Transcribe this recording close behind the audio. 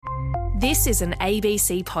This is an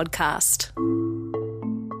ABC podcast.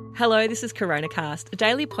 Hello, this is CoronaCast, a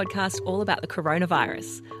daily podcast all about the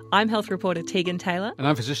coronavirus. I'm health reporter Tegan Taylor. And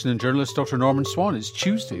I'm physician and journalist Dr. Norman Swan. It's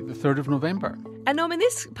Tuesday, the 3rd of November. And Norman,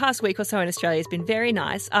 this past week or so in Australia has been very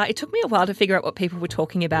nice. It took me a while to figure out what people were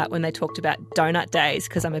talking about when they talked about donut days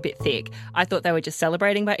because I'm a bit thick. I thought they were just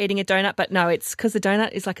celebrating by eating a donut, but no, it's because the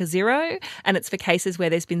donut is like a zero and it's for cases where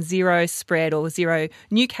there's been zero spread or zero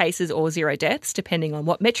new cases or zero deaths, depending on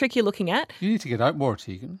what metric you're looking at. You need to get out more,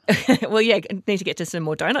 Tegan. Well, yeah, need to get to some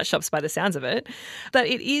more donut shops by the sounds of it. But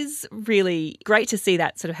it is really great to see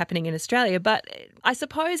that sort of happening in Australia. But I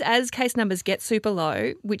suppose as case numbers get super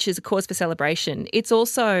low, which is a cause for celebration, it's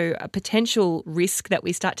also a potential risk that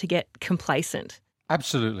we start to get complacent.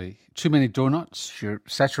 Absolutely. Too many donuts, your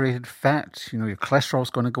saturated fat, your cholesterol's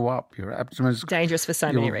going to go up, your abdomen's dangerous for so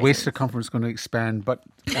many reasons. Your waist circumference is going to expand. But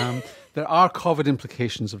there are COVID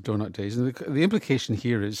implications of donut days. And the implication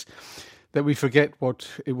here is that we forget what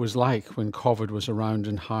it was like when COVID was around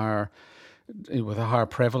and with a higher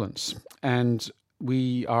prevalence. And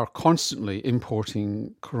we are constantly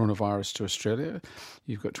importing coronavirus to Australia.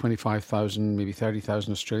 You've got 25,000, maybe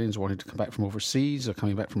 30,000 Australians wanting to come back from overseas. They're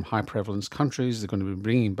coming back from high prevalence countries. They're going to be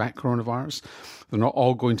bringing back coronavirus. They're not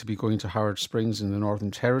all going to be going to Howard Springs in the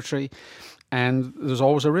Northern Territory. And there's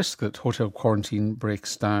always a risk that hotel quarantine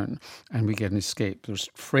breaks down and we get an escape. There's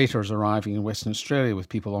freighters arriving in Western Australia with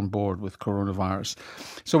people on board with coronavirus.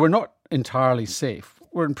 So we're not entirely safe.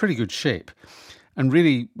 We're in pretty good shape. And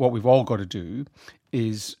really what we've all got to do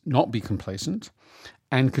is not be complacent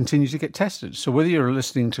and continue to get tested. So whether you're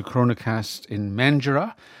listening to CoronaCast in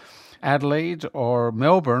Mandurah, Adelaide or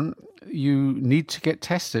Melbourne, you need to get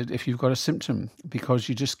tested if you've got a symptom because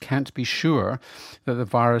you just can't be sure that the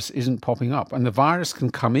virus isn't popping up. And the virus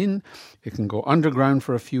can come in, it can go underground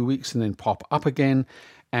for a few weeks and then pop up again,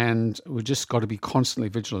 and we've just got to be constantly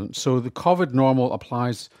vigilant. So the COVID normal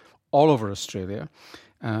applies all over Australia.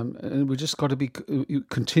 And we just got to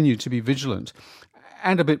continue to be vigilant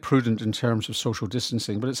and a bit prudent in terms of social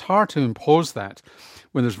distancing. But it's hard to impose that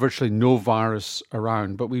when there's virtually no virus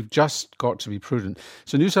around. But we've just got to be prudent.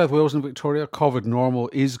 So New South Wales and Victoria, COVID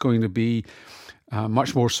normal is going to be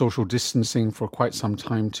much more social distancing for quite some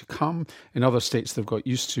time to come. In other states, they've got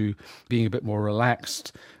used to being a bit more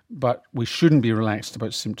relaxed. But we shouldn't be relaxed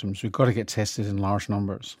about symptoms. We've got to get tested in large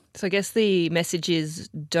numbers. So I guess the message is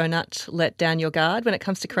do not let down your guard when it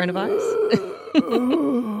comes to coronavirus.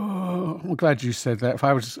 I'm glad you said that.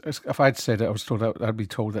 If I'd said it, I'd be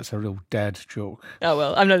told that's a real dad joke. Oh,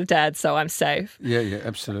 well, I'm not a dad, so I'm safe. Yeah,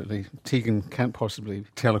 absolutely. Tegan can't possibly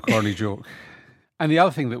tell a corny joke. And the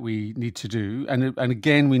other thing that we need to do, and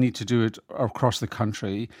again we need to do it across the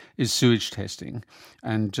country, is sewage testing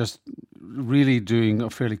and just really doing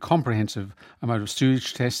a fairly comprehensive amount of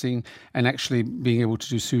sewage testing and actually being able to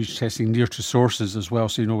do sewage testing near to sources as well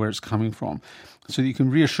so you know where it's coming from. So that you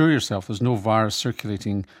can reassure yourself there's no virus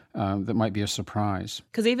circulating that might be a surprise.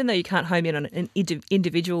 Because even though you can't home in on an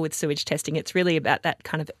individual with sewage testing, it's really about that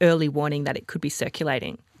kind of early warning that it could be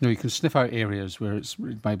circulating. No, you can sniff out areas where it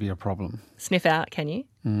might be a problem. Sniff out, can you?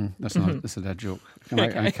 That's a dead joke.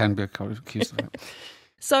 Okay. I can be accused of that.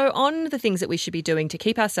 So on the things that we should be doing to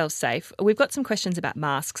keep ourselves safe, we've got some questions about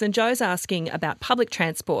masks. And Joe's asking about public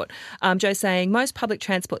transport. Joe's saying most public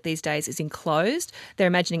transport these days is enclosed. They're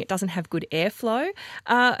imagining it doesn't have good airflow.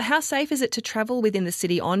 How safe is it to travel within the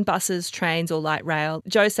city on buses, trains or light rail?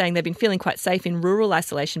 Joe's saying they've been feeling quite safe in rural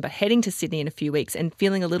isolation, but heading to Sydney in a few weeks and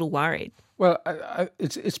feeling a little worried. Well,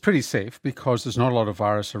 it's pretty safe because there's not a lot of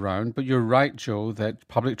virus around. But you're right, Joe, that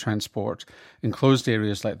public transport, enclosed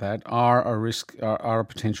areas like that, are a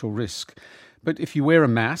potential risk. But if you wear a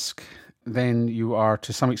mask, then you are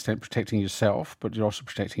to some extent protecting yourself, but you're also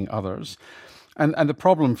protecting others. And the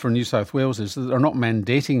problem for New South Wales is that they're not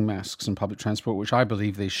mandating masks in public transport, which I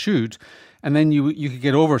believe they should. And then you could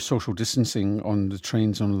get over social distancing on the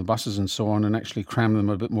trains, on the buses and so on, and actually cram them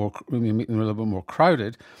a bit more, make them a little bit more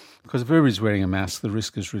crowded. Because if everybody's wearing a mask, the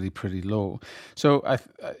risk is really pretty low. So I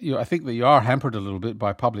think that you are hampered a little bit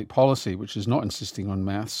by public policy, which is not insisting on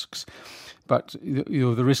masks. But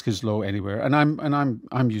the risk is low anywhere, and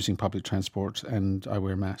I'm using public transport and I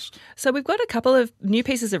wear masks. So we've got a couple of new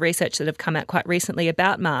pieces of research that have come out quite recently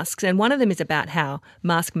about masks, and one of them is about how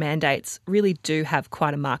mask mandates really do have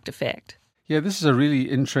quite a marked effect. Yeah, this is a really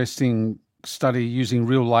interesting study using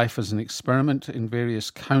real life as an experiment in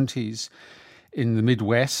various counties in the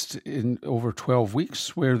Midwest in over 12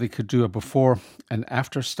 weeks, where they could do a before and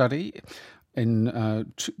after study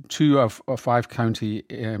in 2 of 5 county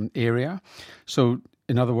area. So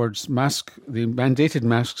in other words, the mandated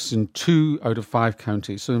masks in 2 out of 5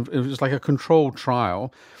 counties. So it was like a controlled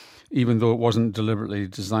trial even though it wasn't deliberately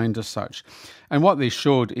designed as such. And what they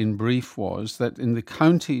showed in brief was that in the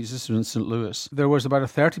counties, this was in St. Louis, there was about a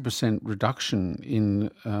 30% reduction in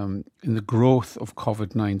the growth of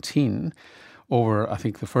COVID-19 over, I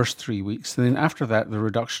think, the first 3 weeks. And then after that, the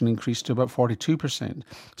reduction increased to about 42%.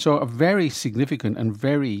 So a very significant and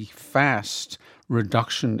very fast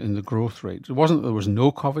reduction in the growth rate. It wasn't that there was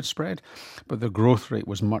no COVID spread, but the growth rate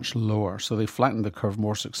was much lower. So they flattened the curve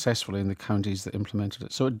more successfully in the counties that implemented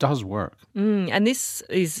it. So it does work. And this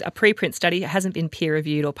is a preprint study. It hasn't been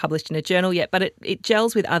peer-reviewed or published in a journal yet, but it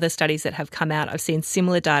gels with other studies that have come out. I've seen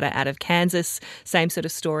similar data out of Kansas, same sort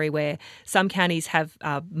of story where some counties have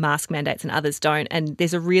mask mandates and others don't. And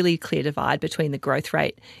there's a really clear divide between the growth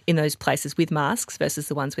rate in those places with masks versus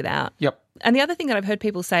the ones without. Yep. And the other thing that I've heard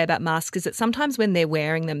people say about masks is that sometimes when they're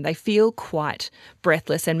wearing them, they feel quite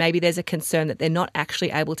breathless, and maybe there's a concern that they're not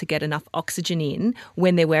actually able to get enough oxygen in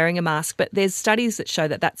when they're wearing a mask. But there's studies that show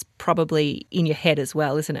that that's probably in your head as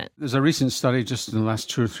well, isn't it? There's a recent study just in the last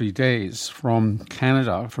 2 or 3 days from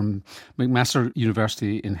Canada, from McMaster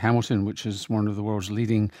University in Hamilton, which is one of the world's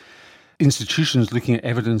leading institutions looking at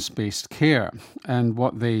evidence-based care. And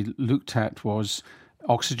what they looked at was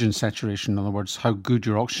oxygen saturation, in other words, how good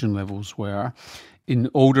your oxygen levels were in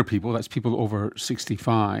older people, that's people over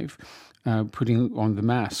 65, putting on the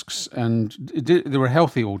masks. And they were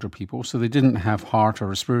healthy older people, so they didn't have heart or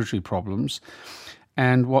respiratory problems.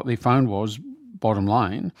 And what they found was, bottom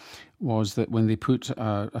line, was that when they put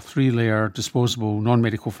a 3-layer disposable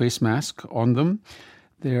non-medical face mask on them,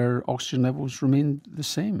 their oxygen levels remained the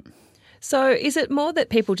same. So is it more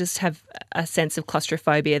that people just have a sense of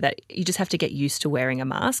claustrophobia, that you just have to get used to wearing a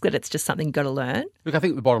mask, that it's just something you've got to learn? Look, I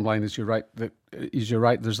think the bottom line is you're right.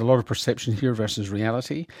 There's a lot of perception here versus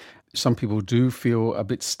reality. Some people do feel a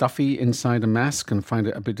bit stuffy inside a mask and find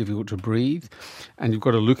it a bit difficult to breathe. And you've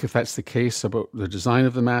got to look, if that's the case, about the design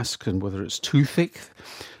of the mask and whether it's too thick.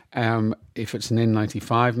 If it's an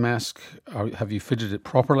N95 mask, have you fitted it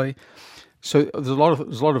properly? So there's a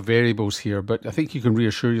lot of variables here, but I think you can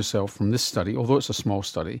reassure yourself from this study, although it's a small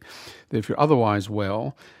study, that if you're otherwise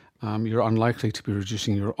well, you're unlikely to be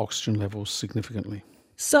reducing your oxygen levels significantly.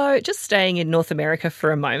 So just staying in North America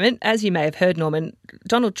for a moment, as you may have heard, Norman,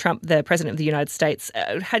 Donald Trump, the President of the United States,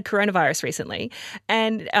 had coronavirus recently.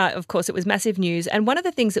 And of course, it was massive news. And one of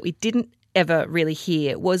the things that we didn't ever really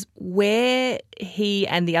hear was where he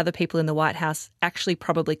and the other people in the White House actually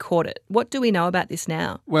probably caught it. What do we know about this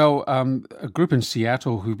now? Well, a group in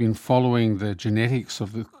Seattle who've been following the genetics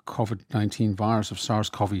of the COVID-19 virus of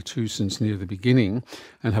SARS-CoV-2 since near the beginning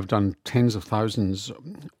and have done tens of thousands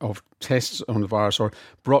of tests on the virus, or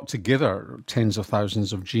brought together tens of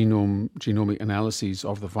thousands of genomic analyses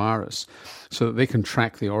of the virus so that they can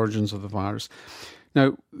track the origins of the virus.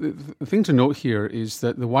 Now, the thing to note here is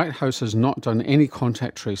that the White House has not done any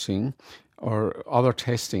contact tracing or other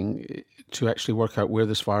testing to actually work out where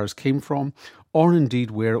this virus came from, or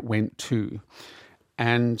indeed where it went to.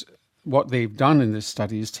 And what they've done in this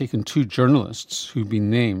study is taken 2 journalists who've been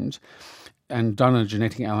named and done a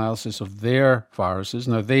genetic analysis of their viruses.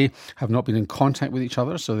 Now, they have not been in contact with each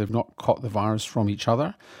other, so they've not caught the virus from each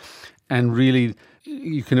other. And really,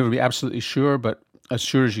 you can never be absolutely sure, but as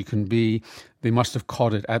sure as you can be, they must have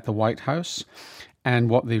caught it at the White House. And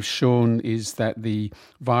what they've shown is that the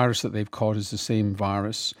virus that they've caught is the same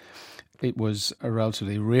virus. It was a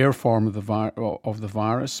relatively rare form of the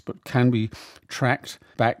virus, but can be tracked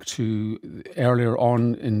back to earlier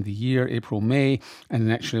on in the year, April, May,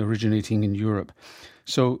 and actually originating in Europe.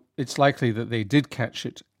 So it's likely that they did catch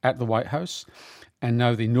it at the White House, and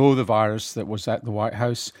now they know the virus that was at the White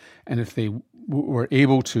House, and if they were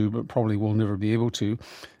able to, but probably will never be able to,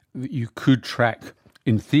 you could track,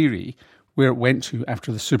 in theory, where it went to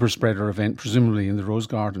after the super spreader event, presumably in the Rose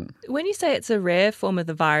Garden. When you say it's a rare form of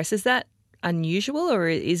the virus, is that unusual, or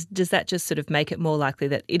does that just sort of make it more likely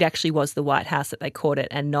that it actually was the White House that they caught it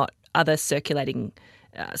and not other circulating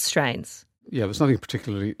strains? Yeah, there's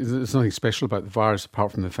nothing special about the virus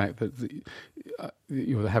apart from the fact that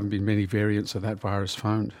there haven't been many variants of that virus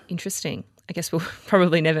found. Interesting. I guess we'll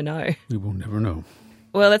probably never know. We will never know.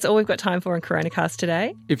 Well, that's all we've got time for on CoronaCast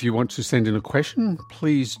today. If you want to send in a question,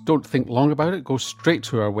 please don't think long about it. Go straight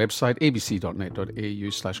to our website,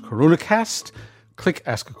 abc.net.au/coronacast. Click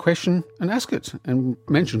Ask a Question and ask it, and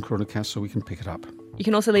mention CoronaCast so we can pick it up. You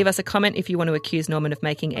can also leave us a comment if you want to accuse Norman of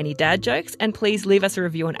making any dad jokes, and please leave us a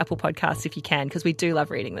review on Apple Podcasts if you can, because we do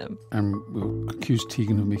love reading them. And we'll accuse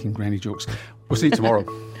Tegan of making granny jokes. We'll see you tomorrow.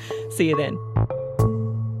 See you then.